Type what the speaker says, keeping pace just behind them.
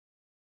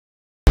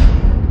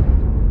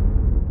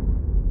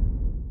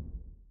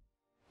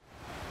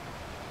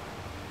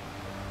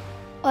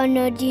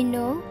ono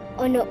dino,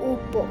 ono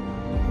upo.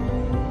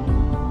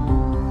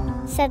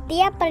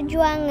 Setiap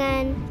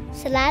perjuangan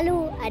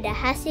selalu ada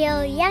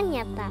hasil yang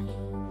nyata.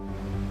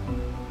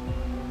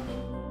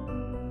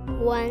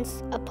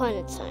 Once upon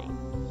a time,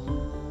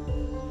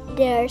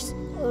 there's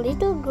a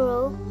little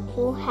girl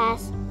who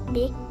has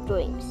big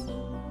dreams.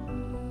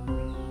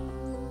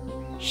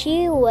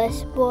 She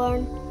was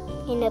born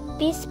in a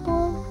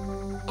peaceful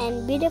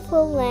and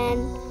beautiful land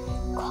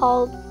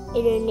called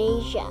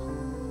Indonesia.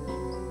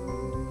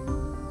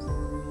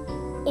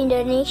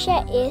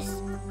 Indonesia is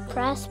a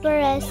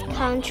prosperous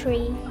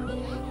country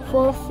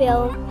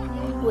fulfilled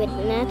with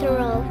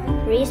natural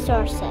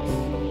resources.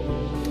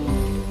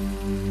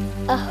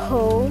 A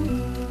home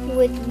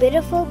with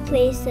beautiful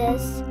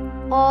places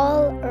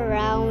all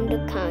around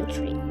the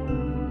country.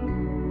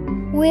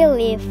 We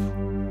live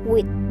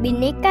with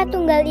Bhinneka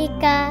Tunggal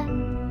Ika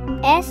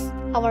as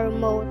our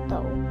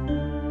motto.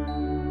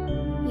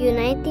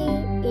 Unity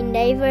in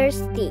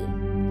diversity.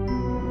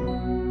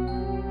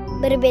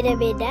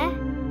 Berbeda-beda,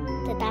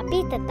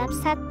 tetapi tetap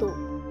satu.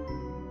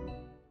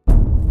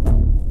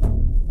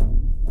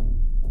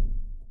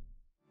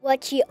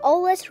 What she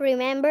always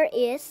remember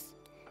is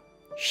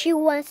she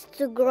wants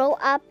to grow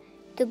up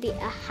to be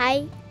a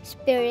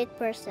high-spirit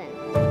person.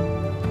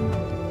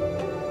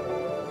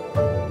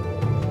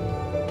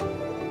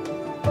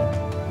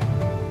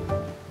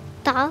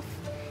 Tough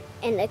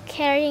and a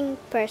caring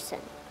person.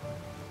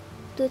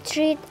 To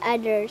treat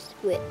others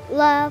with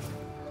love,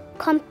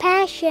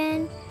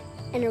 compassion,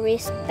 and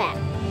respect.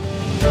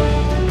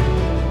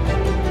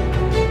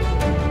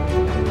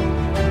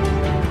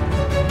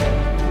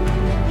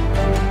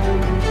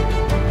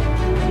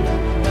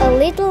 A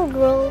little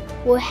girl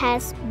who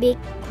has big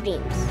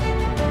dreams.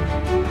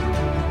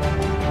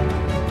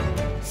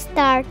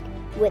 Start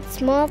with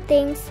small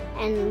things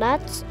and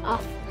lots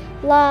of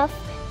love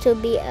to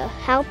be a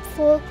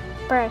helpful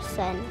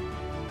person.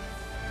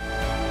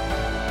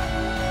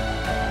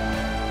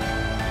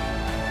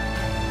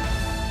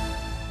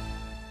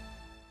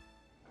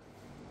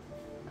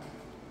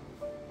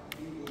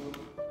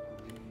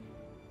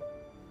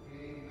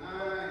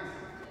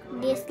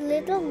 This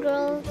little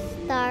girl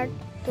started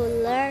to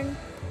learn,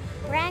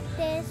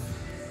 practice,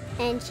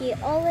 and she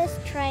always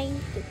trying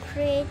to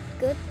create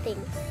good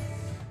things.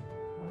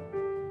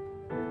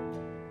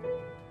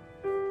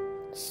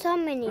 So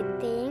many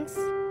things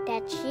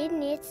that she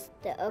needs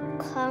to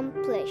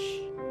accomplish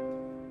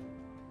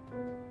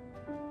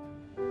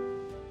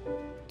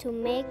to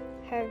make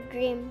her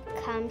dream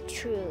come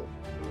true.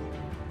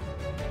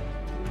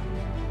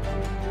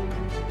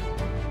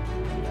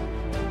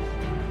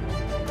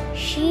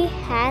 She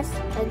has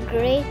a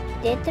great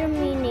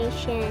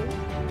determination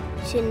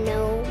to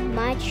know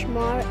much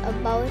more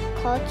about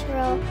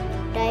cultural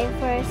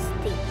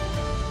diversity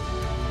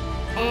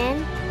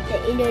and the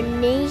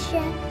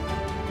Indonesian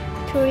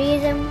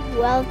tourism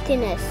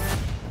wealthiness.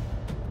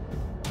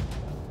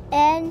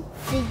 And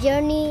the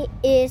journey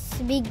is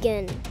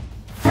begun.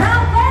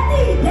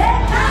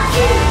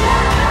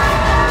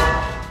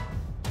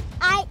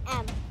 I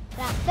am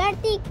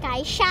Rafferty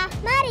Kayyisah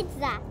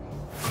Maritza,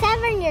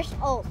 7 years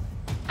old.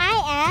 I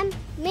am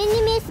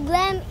Mini Miss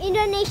Glam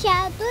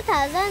Indonesia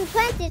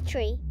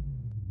 2023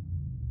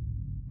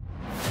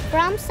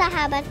 from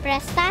Sahabat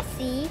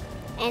Prestasi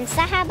and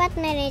Sahabat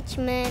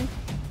Management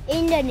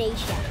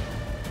Indonesia.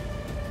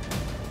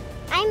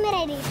 I'm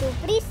ready to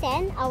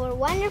present our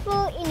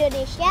wonderful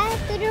Indonesia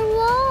to the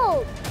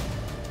world.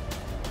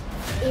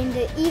 In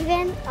the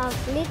event of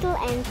Little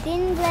and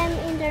Teen Glam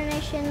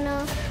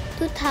International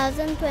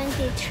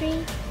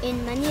 2023 in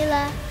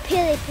Manila,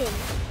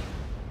 Philippines.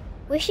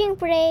 Wishing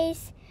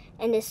praise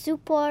and the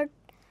support,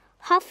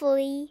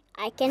 hopefully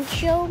I can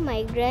show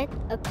my great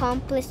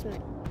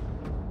accomplishment.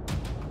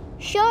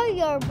 Show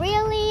your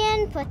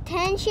brilliant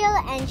potential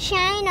and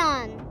shine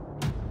on,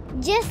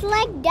 just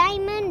like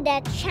diamond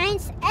that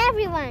shines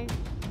everyone.